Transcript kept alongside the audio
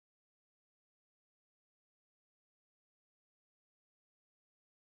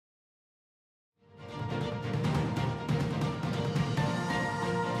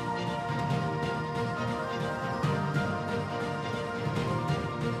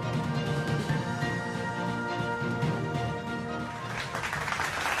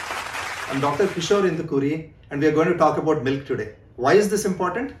I'm Dr. Kishore Indukuri, and we are going to talk about milk today. Why is this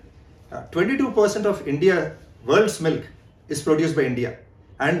important? 22% of world's milk is produced by India,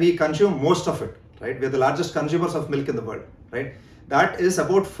 and we consume most of it, right? We are the largest consumers of milk in the world, right? That is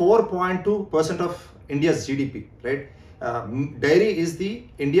about 4.2% of India's GDP, right? Dairy is the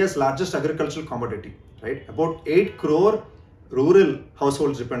India's largest agricultural commodity, right? About 8 crore rural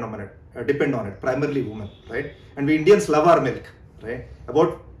households depend on it, primarily women, right? And we Indians love our milk, right?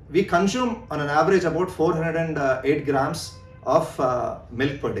 We consume on an average about 408 grams of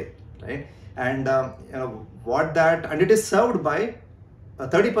milk per day, right? And and it is served by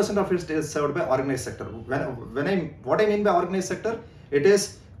 30% of it is served by organized sector. What I mean by organized sector, it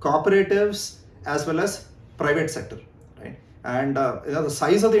is cooperatives as well as private sector, right? And the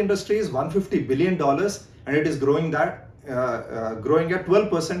size of the industry is $150 billion, and it is growing at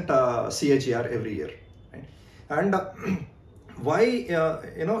 12% CAGR every year, right? And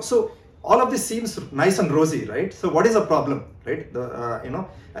so all of this seems nice and rosy, right? So what is the problem, right?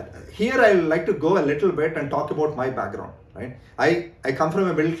 Here I would like to go a little bit and talk about my background, right? I come from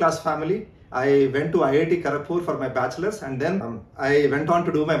a middle class family. I went to IIT Kharagpur for my bachelor's, and then I went on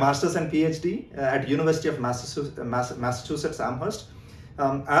to do my master's and PhD at University of Massachusetts Amherst.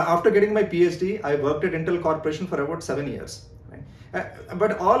 After getting my PhD, I worked at Intel Corporation for about 7 years, right?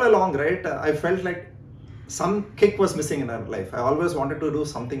 But all along, right, I felt like some kick was missing in our life. I always wanted to do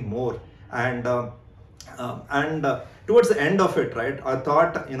something more, and towards the end of it, right, I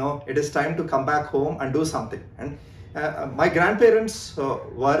thought, it is time to come back home and do something. And my grandparents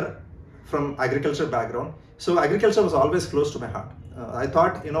were from agriculture background, so agriculture was always close to my heart. I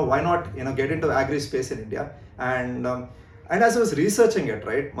thought, why not, get into agri space in India. And as I was researching it,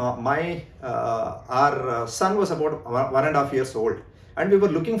 right, our son was about 1.5 years old, and we were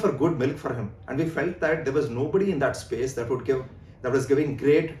looking for good milk for him, and we felt that there was nobody in that space that was giving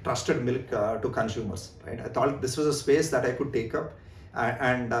great trusted milk to consumers, right? I thought this was a space that I could take up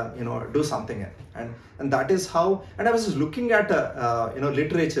and do something in, and that is how. And I was just looking at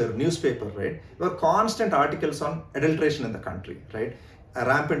literature, newspaper, right? There were constant articles on adulteration in the country, right? A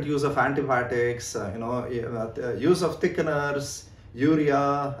rampant use of antibiotics, use of thickeners,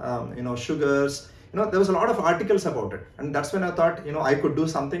 urea, sugars. There was a lot of articles about it, and that's when I thought, I could do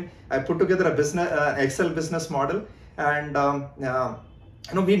something. I put together a Excel business model, and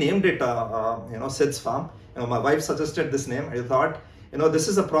we named it Sid's Farm. My wife suggested this name. I thought, this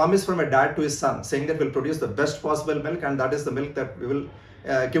is a promise from a dad to his son, saying that we'll produce the best possible milk, and that is the milk that we will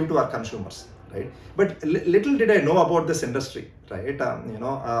give to our consumers, right? But little did I know about this industry, right?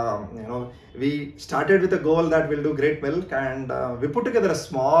 We started with a goal that we'll do great milk, and we put together a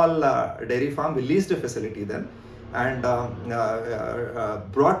small dairy farm. We leased a facility then, and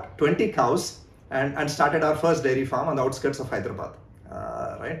brought 20 cows and started our first dairy farm on the outskirts of Hyderabad,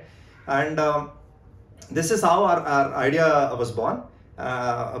 right? And this is how our idea was born.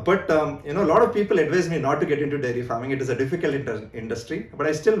 But a lot of people advised me not to get into dairy farming. It is a difficult industry, but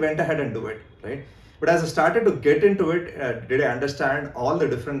I still went ahead and do it, right? But as I started to get into it, did I understand all the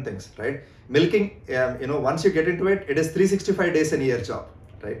different things, right? Milking, once you get into it, it is 365 days in a year job,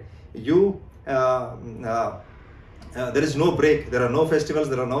 right? There is no break. There are no festivals.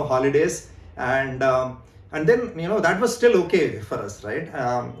 There are no holidays, and then that was still okay for us, right?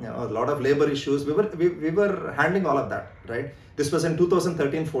 A lot of labor issues. We were handling all of that, right? This was in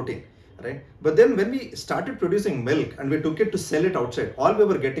 2013-14, right? But then when we started producing milk and we took it to sell it outside, all we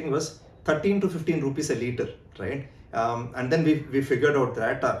were getting was 13 to 15 rupees a liter, right? And then we figured out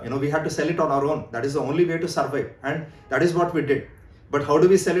that we had to sell it on our own. That is the only way to survive, and that is what we did. But how do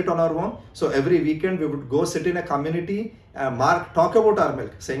we sell it on our own? So every weekend we would go sit in a community, talk about our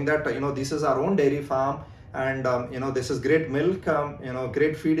milk, saying that this is our own dairy farm, and this is great milk,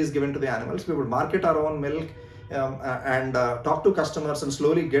 great feed is given to the animals. We would market our own milk, and talk to customers and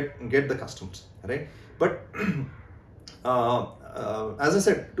slowly get the customers, right? But as I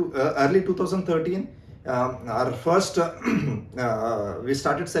said, early 2013, our first we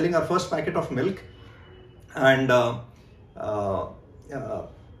started selling our first packet of milk, and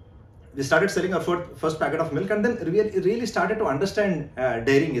we started selling our first packet of milk, and then we really started to understand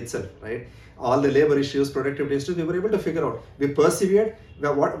dairying itself, right? All the labor issues, productivity issues, we were able to figure out. We persevered.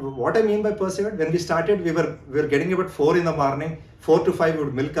 What I mean by persevered, when we started, we were getting about 4 in the morning, 4 to 5 we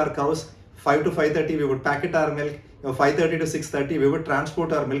would milk our cows, 5 to 5:30 we would packet our milk, 5:30 to 6:30 we would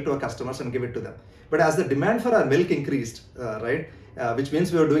transport our milk to our customers and give it to them. But as the demand for our milk increased, right, which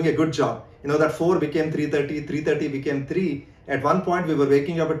means we were doing a good job, that 4 became 3:30, 3:30 became 3. At one point, we were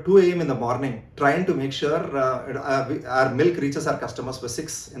waking up at 2 a.m. in the morning, trying to make sure our milk reaches our customers by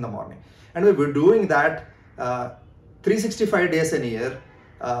 6 in the morning. And we were doing that 365 days in a year.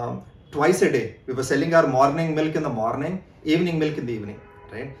 twice a day. We were selling our morning milk in the morning, evening milk in the evening,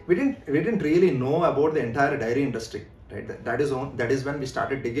 right? We didn't really know about the entire dairy industry, right? That is when we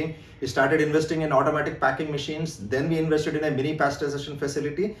started digging. We started investing in automatic packing machines. Then we invested in a mini pasteurization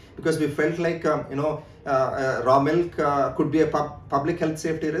facility because we felt like raw milk could be a public health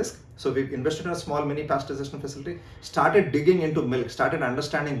safety risk. So we invested in a small mini pasteurization facility, started digging into milk, started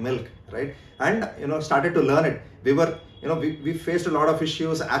understanding milk, right? And started to learn it. We faced a lot of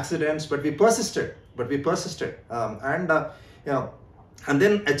issues, accidents, but we persisted. And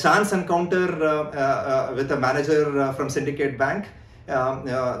then a chance encounter with a manager from Syndicate Bank,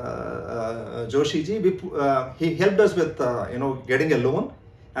 Joshi ji. He helped us with getting a loan,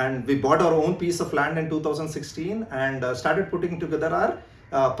 and we bought our own piece of land in 2016 and started putting together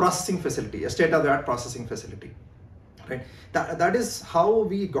our processing facility, a state-of-the-art processing facility. Right. That is how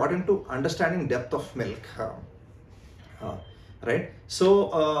we got into understanding depth of milk. Right.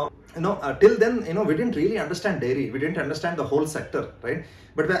 So till then, we didn't really understand dairy. We didn't understand the whole sector, right?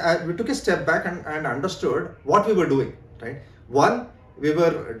 But we took a step back and understood what we were doing, right? One, we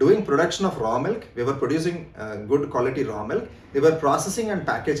were doing production of raw milk. We were producing good quality raw milk. We were processing and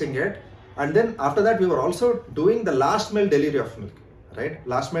packaging it. And then after that, we were also doing the last mile delivery of milk, right?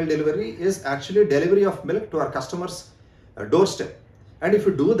 Last mile delivery is actually delivery of milk to our customers' doorstep. And if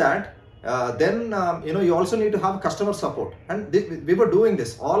you do that, then you also need to have customer support, and we were doing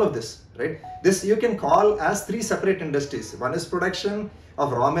all of this, right? This you can call as three separate industries. One is production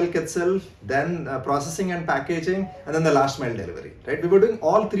of raw milk itself, then processing and packaging, and then the last mile delivery, right? We were doing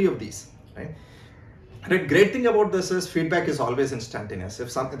all three of these, right? The great thing about this is feedback is always instantaneous.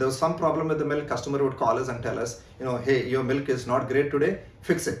 If there was some problem with the milk, customer would call us and tell us, hey, your milk is not great today,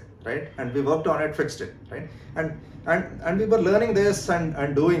 fix it, right? And we worked on it, fixed it, right? And we were learning this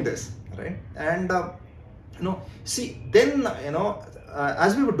and doing this, right? And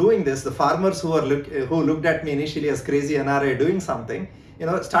as we were doing this, the farmers who looked at me initially as crazy NRA doing something,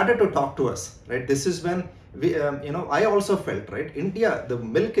 started to talk to us, right? This is when I also felt, right, the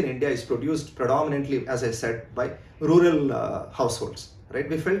milk in India is produced predominantly, as I said, by rural households, right?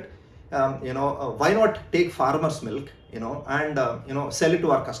 We felt, why not take farmers' milk, and sell it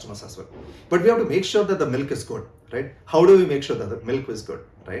to our customers as well. But we have to make sure that the milk is good, right? How do we make sure that the milk is good,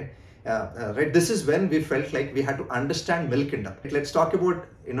 right? Right. This is when we felt like we had to understand milk in depth. Let's talk about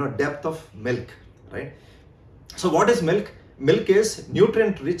depth of milk, right? So what is milk? Milk is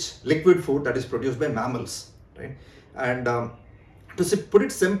nutrient-rich liquid food that is produced by mammals, right? And to put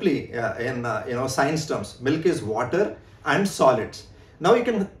it simply in science terms, milk is water and solids. Now you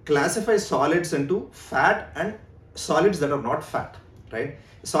can classify solids into fat and solids that are not fat, right?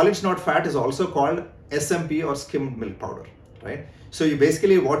 Solids not fat is also called SMP or skimmed milk powder, right? So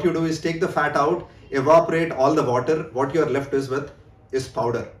what you do is take the fat out, evaporate all the water. What you are left with is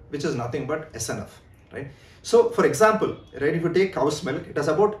powder, which is nothing but SNF, right? So for example, right, if you take cow's milk, it has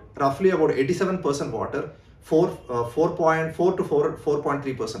roughly about 87% water, 4.4 to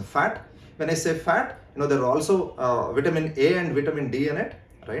 4.3% fat. When I say fat, there are also vitamin A and vitamin D in it,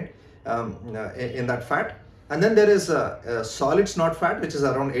 right? In that fat. And then there is solids not fat, which is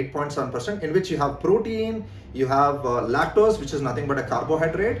around 8.7%, in which you have protein, you have lactose, which is nothing but a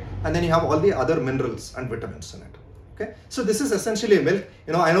carbohydrate, and then you have all the other minerals and vitamins in it. Okay, so this is essentially a milk.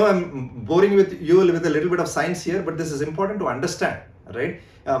 I know I'm boring you with a little bit of science here, but this is important to understand, right?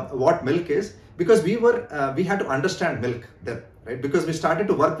 What milk is, because we had to understand milk then, right? Because we started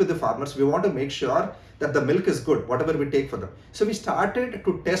to work with the farmers, we want to make sure that the milk is good, whatever we take for them. So we started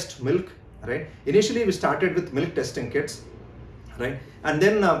to test milk. Right. Initially, we started with milk testing kits, right? And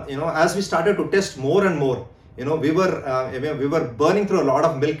then, as we started to test more and more, we were burning through a lot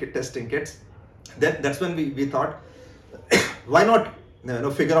of milk testing kits. That's when we thought, why not,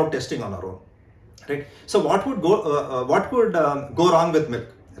 figure out testing on our own, right? So what could go wrong with milk,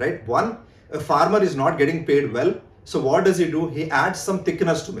 right? One, a farmer is not getting paid well. So what does he do? He adds some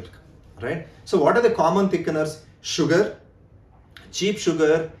thickeners to milk, right? So what are the common thickeners? Sugar,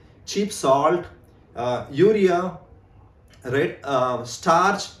 cheap salt, urea, right?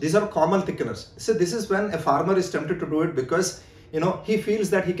 Starch. These are common thickeners. So this is when a farmer is tempted to do it because he feels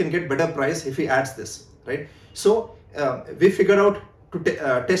that he can get better price if he adds this, right? So we figured out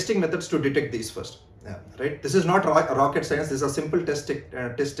testing methods to detect these first. Right? This is not rocket science. These are simple test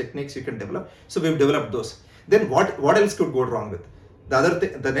techniques you can develop. So we've developed those. Then what else could go wrong with?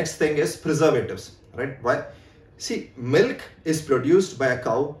 The next thing is preservatives, right? Why? See, milk is produced by a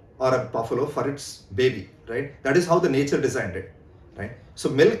cow or a buffalo for its baby, right? That is how the nature designed it, right? So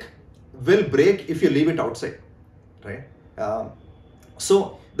milk will break if you leave it outside, right?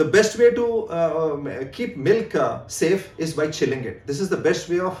 So the best way to keep milk safe is by chilling it. This is the best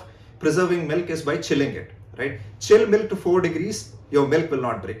way of preserving milk is by chilling it, right? Chill milk to 4 degrees, your milk will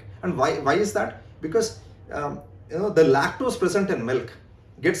not break. And why is that? Because the lactose present in milk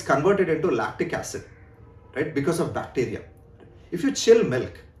gets converted into lactic acid, right? Because of bacteria. If you chill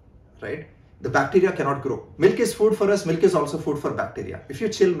milk, right, the bacteria cannot grow. Milk is food for us, milk is also food for bacteria. If you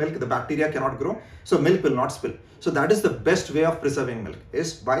chill milk, the bacteria cannot grow, so milk will not spill. So that is the best way of preserving milk,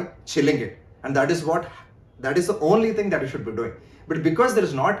 is by chilling it. And that is the only thing that you should be doing. But because there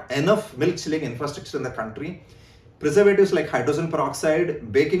is not enough milk chilling infrastructure in the country, preservatives like hydrogen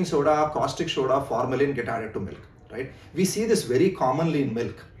peroxide, baking soda, caustic soda, formalin get added to milk, right? We see this very commonly in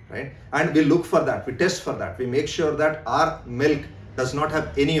milk, right? And we look for that, we test for that, we make sure that our milk does not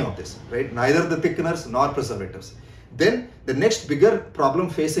have any of this, right? Neither the thickeners nor preservatives. Then the next bigger problem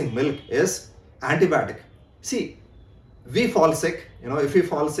facing milk is antibiotic. See, we fall sick, if we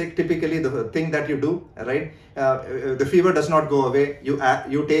fall sick, typically the thing that you do, right, the fever does not go away, you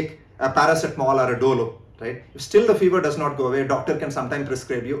take a paracetamol or a dolo, right? If still the fever does not go away, doctor can sometimes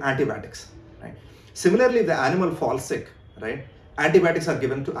prescribe you antibiotics, right? Similarly, if the animal falls sick, right, antibiotics are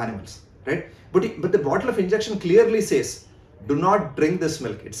given to animals, right? But the bottle of injection clearly says, do not drink this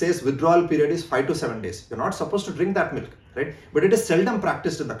milk. It says withdrawal period is 5 to 7 days. You're not supposed to drink that milk, right? But it is seldom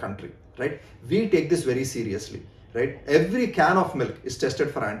practiced in the country, right? We take this very seriously, right? Every can of milk is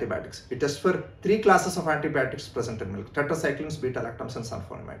tested for antibiotics. It tests for 3 classes of antibiotics present in milk: tetracyclines, beta-lactams, and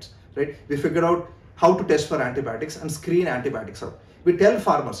sulfonamides, right? We figured out how to test for antibiotics and screen antibiotics out. We tell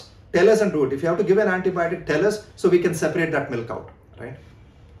farmers, tell us and do it. If you have to give an antibiotic, tell us so we can separate that milk out, right?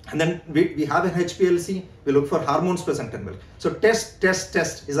 And then we have an HPLC, we look for hormones present in milk. So test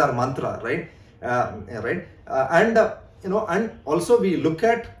is our mantra, right? And also we look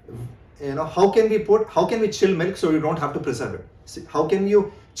at, how can we chill milk so you don't have to preserve it? See, how can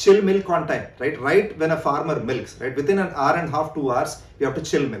you chill milk on time, right? Right when a farmer milks, right? Within an hour and a half, 2 hours, you have to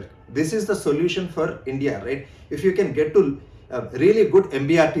chill milk. This is the solution for India, right? If you can get to really good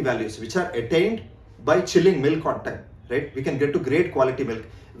MBRT values, which are attained by chilling milk on time, right? We can get to great quality milk.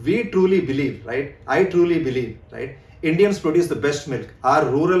 We truly believe, right? I truly believe, right? Indians produce the best milk. Our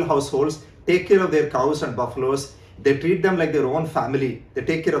rural households take care of their cows and buffaloes. They treat them like their own family. They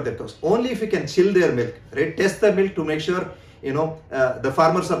take care of their cows. Only if you can chill their milk, right? Test the milk to make sure, the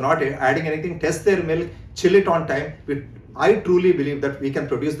farmers are not adding anything. Test their milk, chill it on time. I truly believe that we can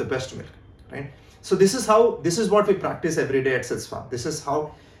produce the best milk, right? So this is what we practice every day at SIDS Farm. This is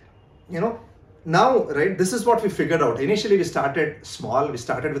how, now, right, this is what we figured out. Initially, we started small, we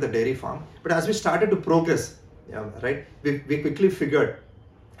started with a dairy farm, but as we started to progress, right, we quickly figured,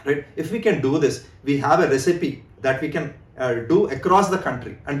 right, if we can do this, we have a recipe that we can do across the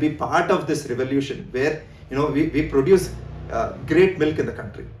country and be part of this revolution where, we produce great milk in the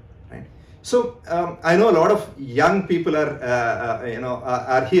country, right? So, I know a lot of young people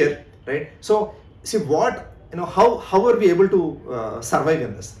are here, right? So, see how are we able to survive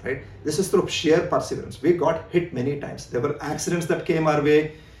in this, right? This is through sheer perseverance. We got hit many times. There were accidents that came our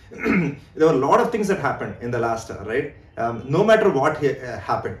way. There were a lot of things that happened in the last year, right? No matter what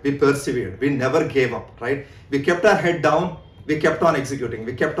happened, we persevered. We never gave up, right? We kept our head down. We kept on executing.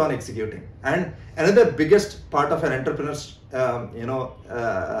 And another biggest part of an entrepreneur's,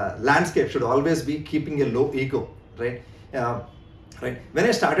 landscape should always be keeping a low ego, right? Right. When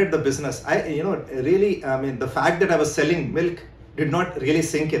I started the business, the fact that I was selling milk did not really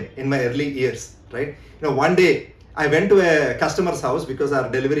sink in my early years, right? One day I went to a customer's house because our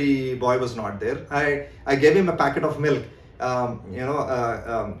delivery boy was not there. I gave him a packet of milk.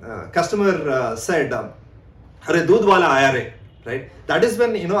 Customer said, "Are doodh wala aaya re," right? That is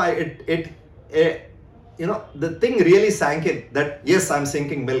when the thing really sank in that yes, I'm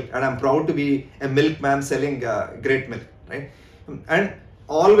sinking milk and I'm proud to be a milkman selling great milk, right? And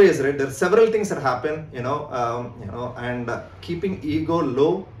always, right, there are several things that happen, and keeping ego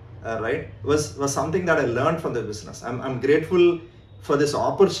low, right, was something that I learned from the business. I'm grateful for this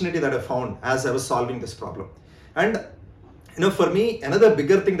opportunity that I found as I was solving this problem. And for me, another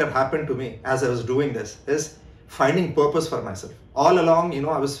bigger thing that happened to me as I was doing this is finding purpose for myself. All along,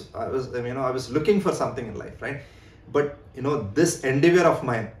 I was looking for something in life, right? But this endeavor of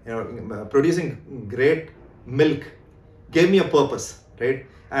mine, producing great milk, gave me a purpose, right?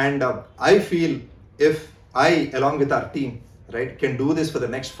 And I feel if I, along with our team, right, can do this for the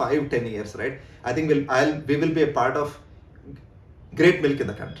next 5-10 years, right, I think we will be a part of great milk in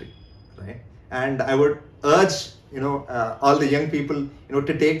the country, right? And I would urge, all the young people,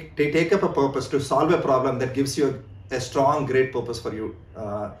 to take up a purpose, to solve a problem that gives you a strong, great purpose for you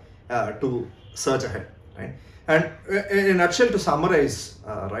to surge ahead, right? And in a nutshell, to summarize,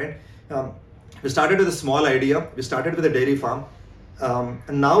 right, we started with a small idea. We started with a dairy farm.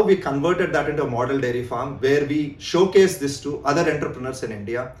 And now we converted that into a model dairy farm where we showcase this to other entrepreneurs in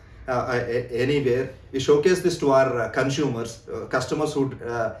India, anywhere. We showcase this to our consumers, customers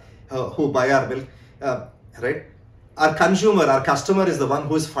who buy our milk, right? Our consumer, our customer is the one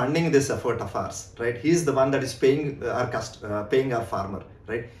who is funding this effort of ours, right? He's the one that is paying paying our farmer,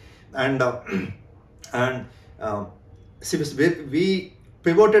 right? And and see, we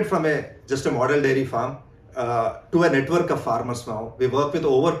pivoted from just a model dairy farm to a network of farmers now. We work with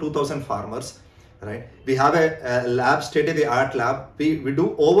over 2,000 farmers, right? We have a lab, state-of-the-art lab. We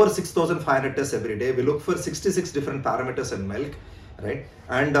do over 6,500 tests every day. We look for 66 different parameters in milk, right?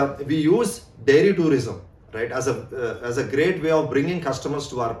 And we use dairy tourism, right, as a great way of bringing customers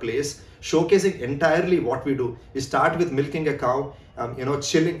to our place, showcasing entirely what we do. We start with milking a cow,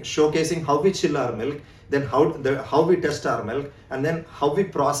 chilling, showcasing how we chill our milk, then how we test our milk, and then how we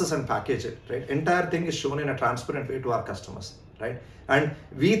process and package it, right? Entire thing is shown in a transparent way to our customers, right? And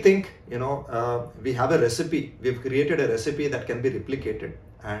we think, we have a recipe. We've created a recipe that can be replicated,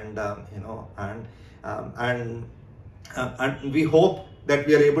 and and we hope that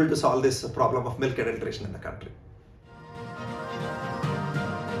we are able to solve this problem of milk adulteration in the country.